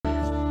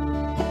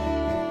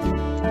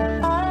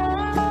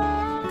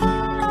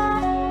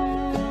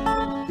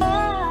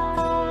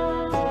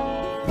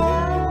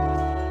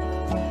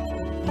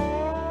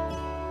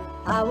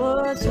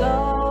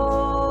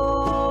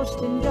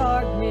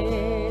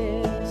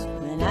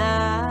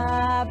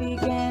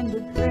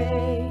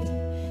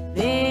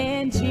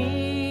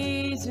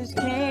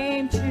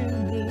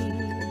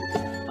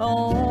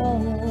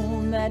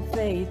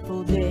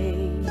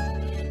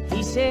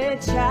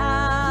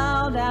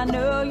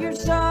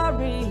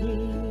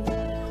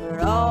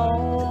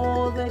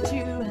all that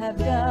you have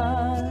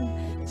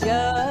done.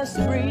 Just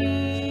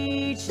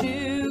reach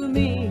to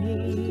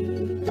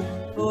me,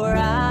 for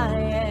I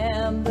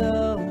am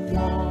the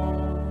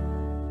one.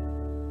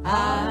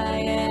 I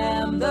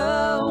am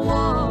the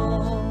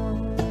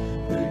one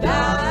who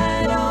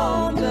died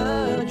on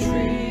the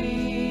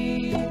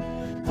tree.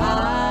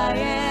 I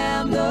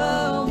am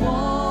the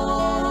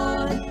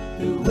one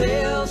who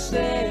will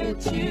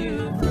set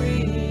you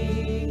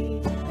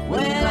free.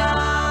 When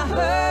I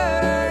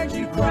heard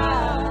you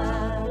cry,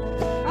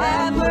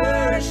 have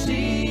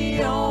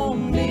mercy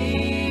on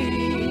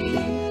me.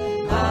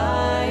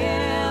 I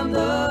am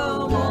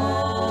the one.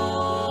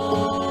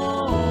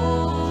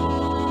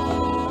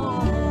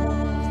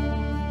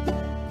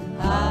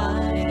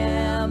 I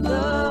am the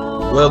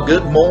one. Well,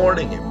 good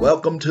morning and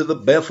welcome to the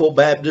Bethel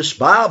Baptist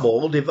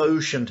Bible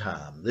Devotion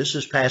Time. This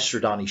is Pastor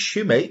Donnie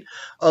Shoemate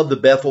of the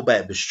Bethel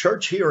Baptist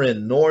Church here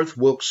in North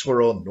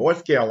Wilkesboro,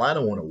 North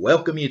Carolina. I want to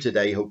welcome you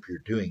today. Hope you're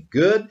doing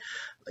good.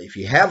 If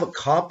you have a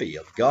copy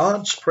of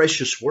God's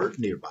precious word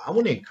nearby, I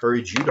want to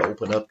encourage you to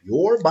open up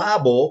your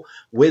Bible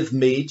with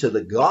me to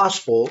the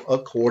Gospel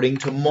according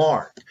to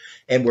Mark.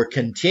 And we're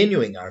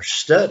continuing our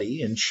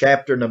study in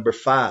chapter number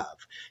 5.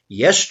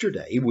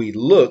 Yesterday, we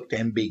looked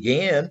and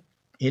began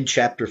in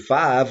chapter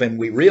 5, and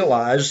we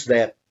realized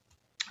that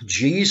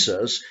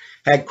Jesus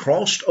had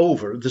crossed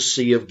over the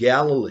Sea of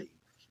Galilee,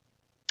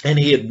 and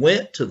he had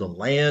went to the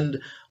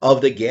land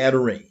of the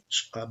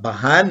Gadarenes.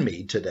 Behind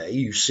me today,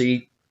 you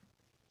see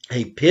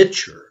a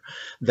picture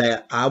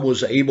that I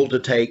was able to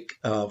take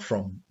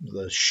from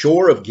the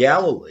shore of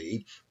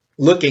Galilee,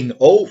 looking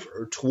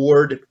over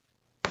toward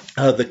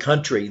the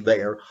country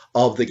there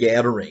of the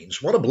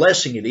Gadarenes. What a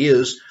blessing it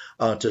is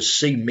to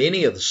see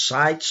many of the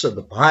sites of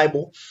the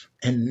Bible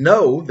and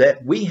know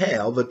that we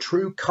have a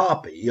true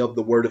copy of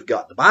the Word of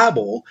God. The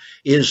Bible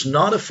is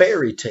not a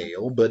fairy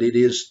tale, but it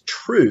is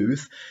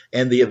truth,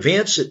 and the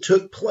events that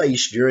took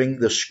place during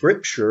the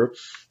Scripture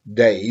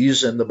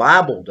days and the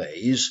Bible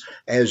days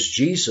as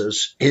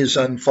Jesus is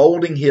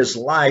unfolding his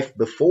life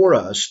before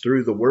us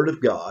through the Word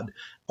of God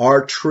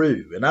are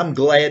true. And I'm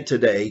glad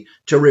today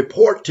to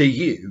report to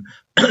you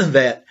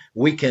that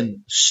we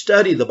can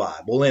study the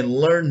Bible and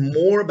learn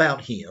more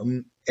about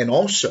him, and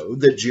also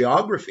the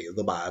geography of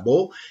the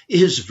Bible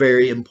is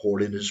very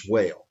important as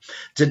well.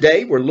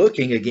 Today we're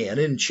looking again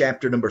in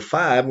chapter number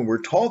 5, and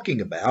we're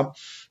talking about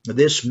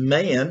this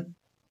man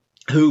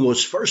who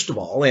was, first of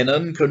all, an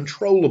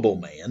uncontrollable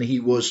man. He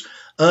was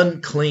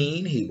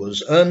unclean, he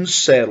was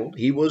unsettled,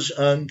 he was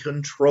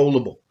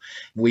uncontrollable.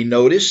 We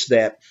notice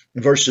that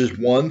verses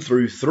 1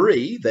 through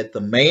 3, that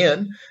the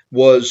man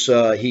was,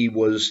 he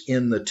was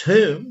in the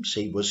tombs,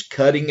 he was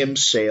cutting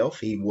himself,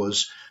 he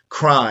was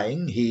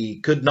crying, he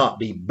could not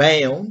be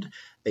bound.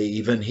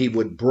 Even he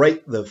would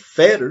break the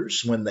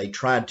fetters when they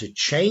tried to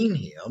chain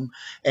him,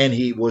 and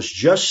he was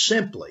just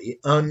simply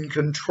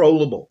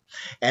uncontrollable.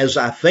 As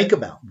I think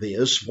about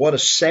this, what a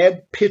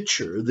sad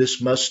picture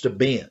this must have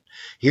been.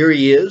 Here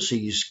he is,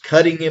 he's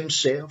cutting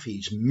himself,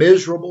 he's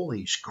miserable,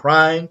 he's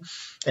crying,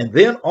 and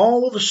then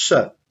all of a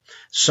sudden,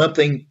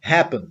 something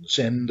happens,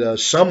 and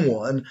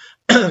someone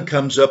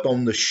comes up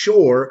on the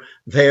shore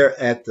there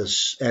at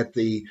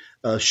the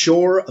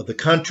shore of the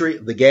country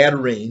of the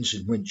Gadarenes.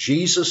 And when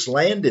Jesus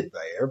landed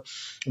there,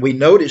 we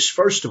notice,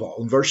 first of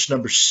all, in verse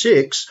number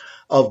 6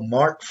 of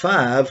Mark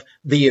 5,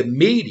 the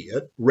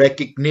immediate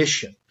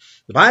recognition.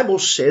 The Bible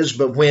says,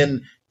 but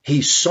when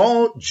he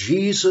saw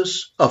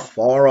Jesus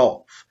afar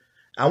off.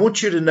 I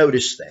want you to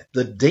notice that.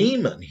 The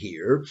demon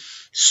here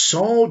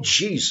saw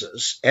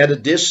Jesus at a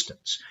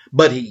distance,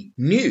 but he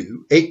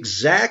knew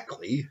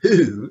exactly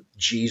who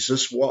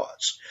Jesus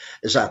was.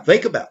 As I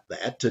think about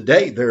that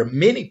today, there are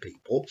many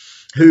people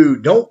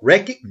who don't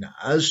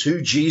recognize who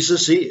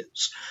Jesus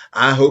is.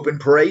 I hope and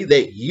pray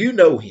that you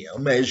know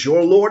him as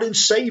your Lord and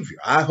Savior.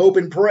 I hope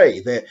and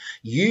pray that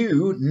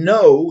you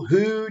know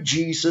who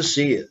Jesus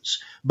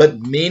is. But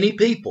many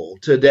people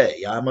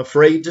today, I'm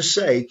afraid to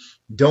say,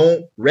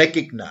 don't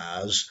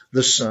recognize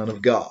the Son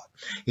of God.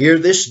 Here,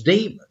 this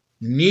demon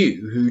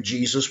knew who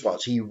Jesus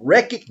was. He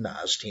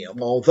recognized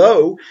him,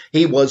 although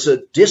he was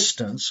a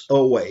distance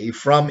away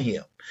from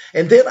him.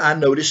 And then I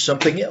noticed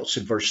something else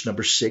in verse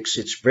number 6.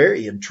 It's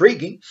very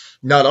intriguing.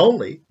 Not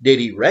only did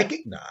he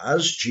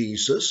recognize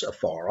Jesus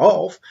afar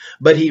off,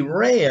 but he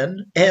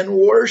ran and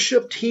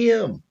worshiped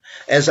him.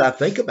 As I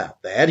think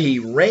about that, he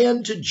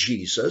ran to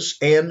Jesus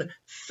and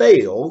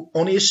fell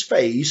on his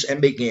face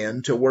and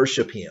began to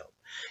worship him.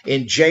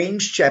 In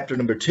James chapter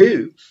number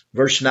 2,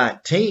 verse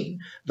 19,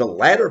 the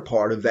latter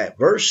part of that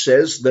verse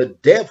says, the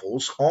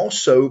devils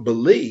also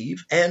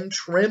believe and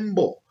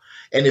tremble.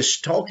 And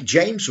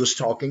James was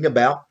talking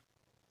about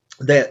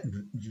that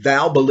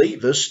thou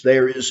believest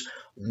there is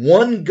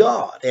one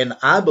God, and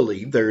I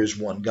believe there is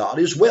one God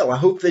as well. I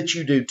hope that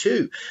you do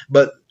too.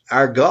 But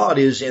our God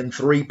is in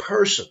three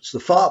persons, the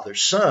Father,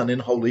 Son,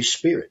 and Holy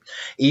Spirit.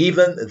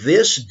 Even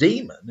this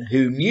demon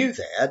who knew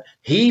that,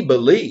 he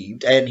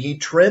believed and he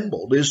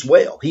trembled as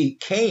well. He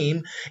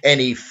came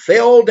and he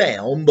fell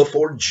down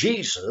before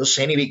Jesus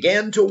and he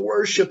began to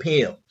worship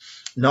him.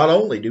 not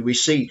only do we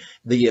see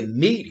the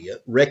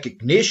immediate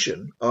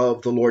recognition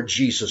of the Lord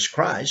Jesus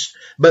Christ,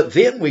 but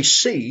then we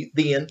see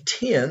the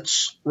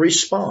intense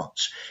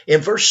response.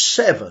 In verse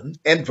 7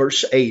 and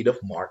verse 8 of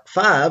Mark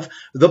 5,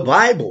 the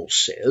Bible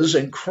says,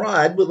 "And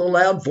cried with a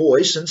loud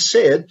voice and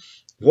said,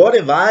 What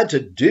have I to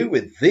do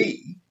with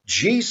thee,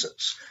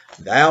 Jesus,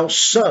 thou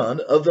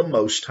Son of the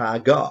Most High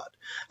God?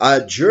 I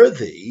adjure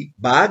thee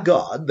by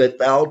God that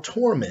thou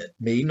torment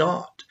me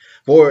not.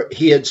 For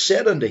he had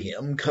said unto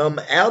him,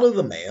 Come out of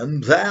the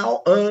man,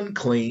 thou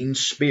unclean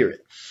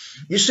spirit."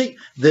 You see,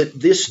 that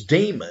this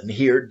demon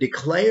here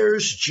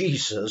declares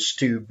Jesus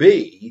to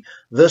be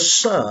the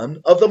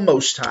Son of the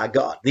Most High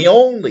God, the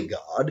only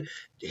God.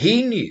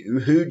 He knew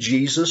who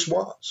Jesus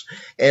was.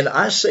 And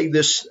I say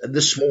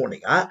this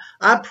morning, I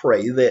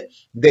pray that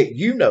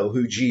you know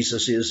who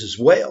Jesus is as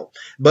well.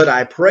 But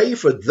I pray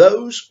for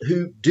those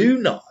who do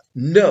not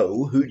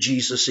know who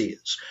Jesus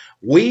is.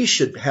 We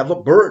should have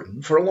a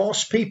burden for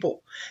lost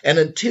people. And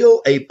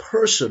until a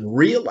person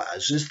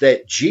realizes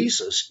that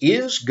Jesus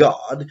is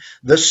God,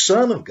 the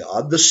Son of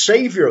God, the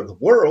Savior of the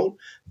world,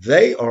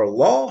 they are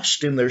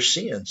lost in their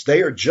sins.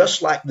 They are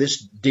just like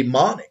this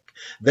demonic.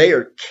 They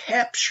are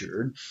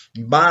captured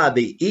by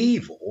the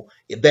evil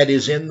that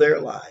is in their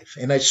life.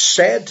 And it's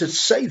sad to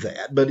say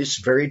that, but it's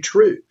very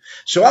true.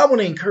 So I want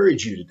to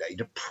encourage you today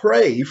to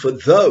pray for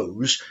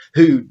those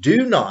who do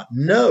not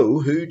know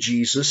who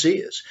Jesus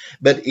is.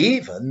 But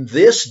even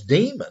this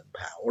demon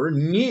power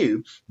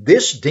knew,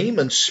 this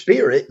demon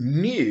spirit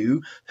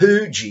knew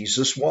who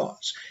Jesus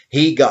was.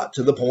 He got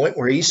to the point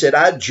where he said,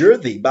 "I adjure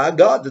thee by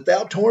God that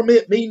thou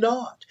torment me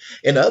not."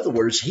 In other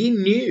words, he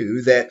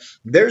knew that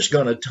there's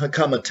going to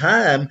come a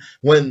time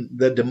when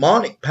the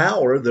demonic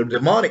power, the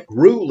demonic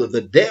rule of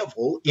the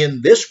devil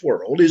in this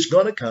world is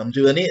going to come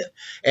to an end.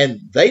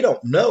 And they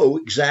don't know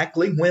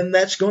exactly when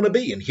that's going to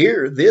be. And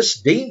here, this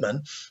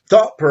demon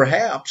thought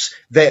perhaps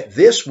that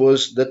this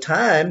was the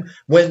time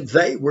when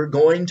they were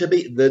going to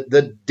be,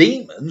 the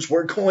demons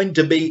were going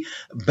to be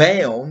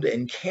bound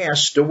and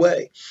cast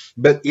away.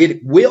 But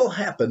it will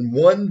happen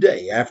one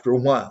day after a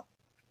while.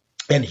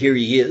 And here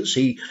he is.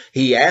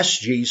 He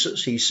asked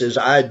Jesus, he says,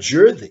 "I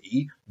adjure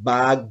thee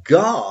by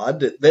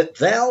God that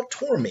thou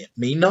torment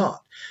me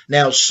not."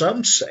 Now,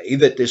 some say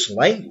that this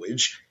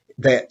language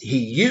that he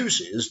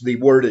uses, the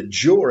word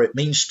adjure, it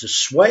means to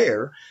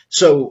swear.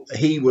 So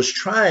he was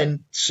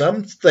trying,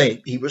 some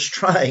think he was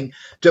trying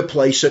to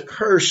place a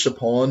curse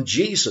upon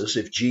Jesus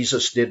if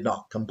Jesus did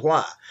not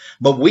comply.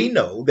 But we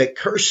know that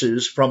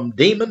curses from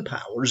demon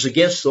powers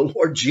against the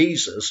Lord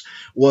Jesus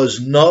was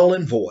null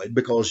and void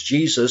because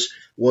Jesus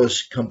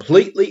was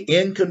completely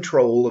in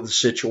control of the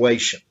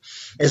situation.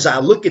 As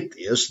I look at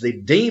this, the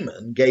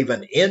demon gave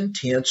an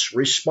intense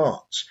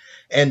response,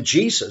 and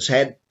Jesus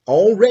had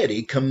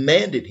already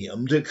commanded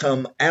him to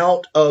come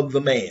out of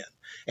the man.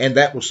 And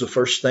that was the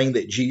first thing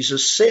that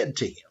Jesus said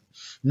to him.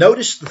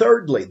 Notice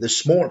thirdly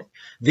this morning,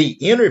 the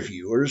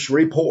interviewer's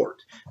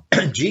report.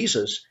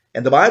 Jesus,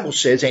 and the Bible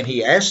says, and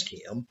he asked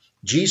him,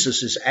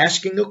 Jesus is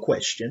asking a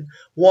question,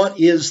 "What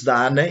is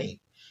thy name?"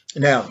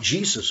 Now,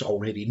 Jesus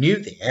already knew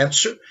the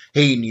answer.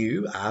 He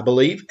knew, I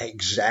believe,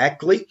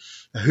 exactly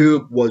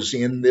who was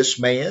in this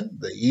man,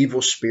 the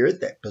evil spirit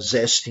that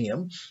possessed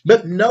him.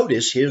 But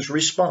notice his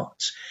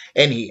response.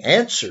 And he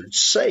answered,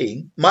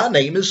 saying, "My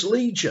name is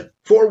Legion,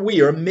 for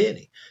we are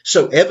many."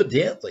 So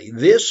evidently,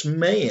 this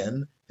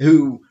man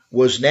who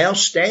was now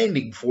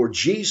standing for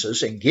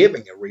Jesus and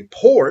giving a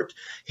report,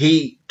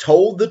 he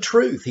told the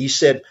truth. He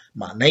said,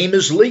 "My name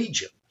is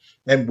Legion,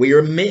 and we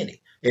are many."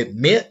 It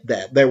meant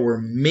that there were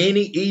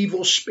many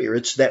evil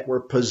spirits that were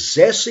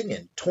possessing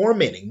and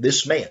tormenting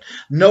this man.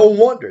 No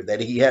wonder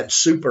that he had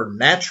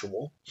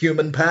supernatural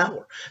human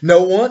power.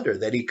 No wonder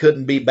that he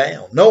couldn't be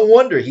bound. No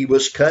wonder he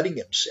was cutting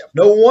himself.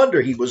 No wonder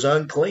he was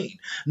unclean.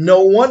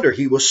 No wonder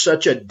he was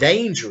such a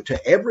danger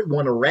to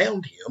everyone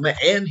around him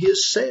and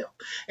himself.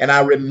 And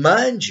I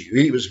remind you,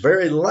 he was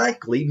very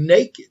likely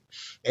naked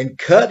and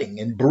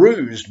cutting and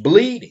bruised,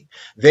 bleeding.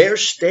 There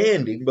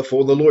standing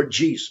before the Lord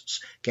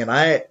Jesus. Can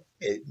I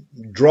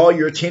draw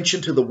your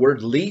attention to the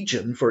word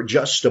legion for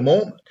just a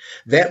moment?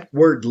 That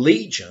word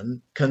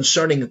legion,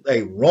 concerning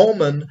a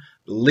Roman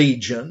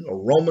legion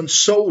or Roman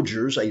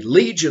soldiers, a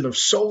legion of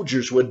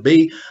soldiers would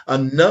be a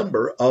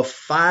number of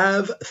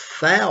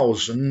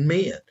 5,000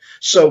 men.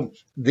 So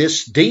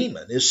this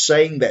demon is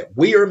saying that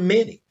we are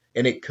many.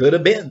 And it could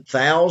have been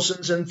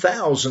thousands and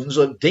thousands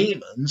of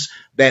demons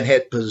that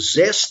had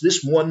possessed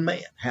this one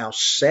man. How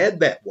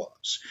sad that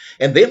was.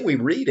 And then we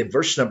read in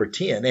verse number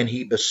 10, and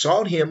he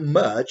besought him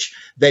much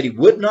that he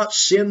would not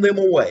send them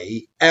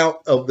away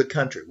out of the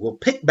country. We'll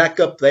pick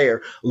back up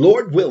there,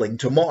 Lord willing,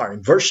 tomorrow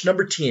in verse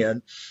number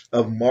 10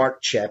 of Mark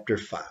chapter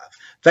 5.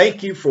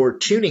 Thank you for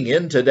tuning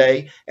in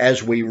today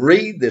as we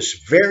read this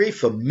very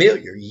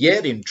familiar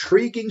yet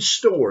intriguing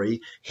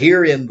story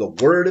here in the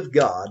Word of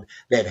God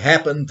that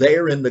happened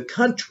there in the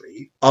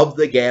country of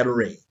the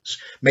Gadarenes.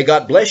 May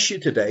God bless you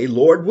today.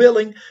 Lord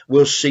willing,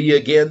 we'll see you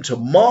again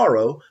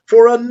tomorrow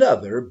for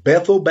another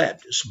Bethel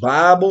Baptist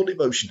Bible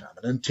devotion time.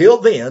 And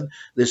until then,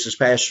 this is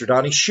Pastor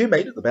Donnie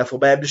Shoemate of the Bethel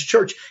Baptist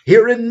Church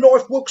here in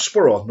North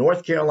Wilkesboro,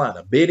 North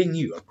Carolina, bidding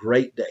you a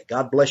great day.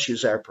 God bless you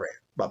is our prayer.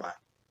 Bye-bye.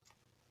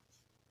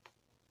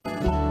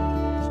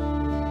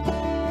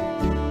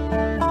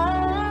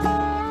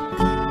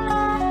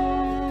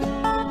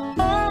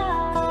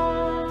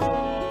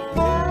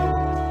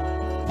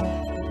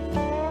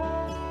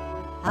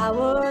 I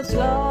was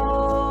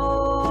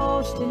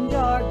lost in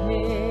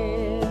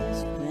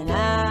darkness when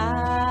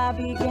I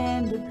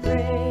began to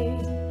pray.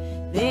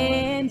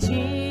 Then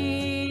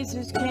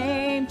Jesus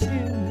came to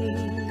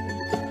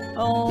me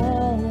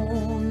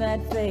on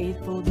that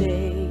faithful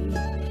day.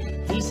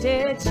 He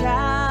said,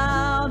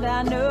 "Child,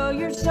 I know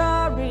you're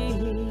sorry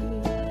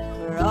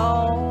for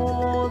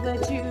all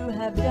that you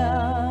have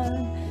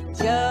done.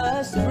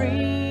 Just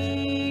breathe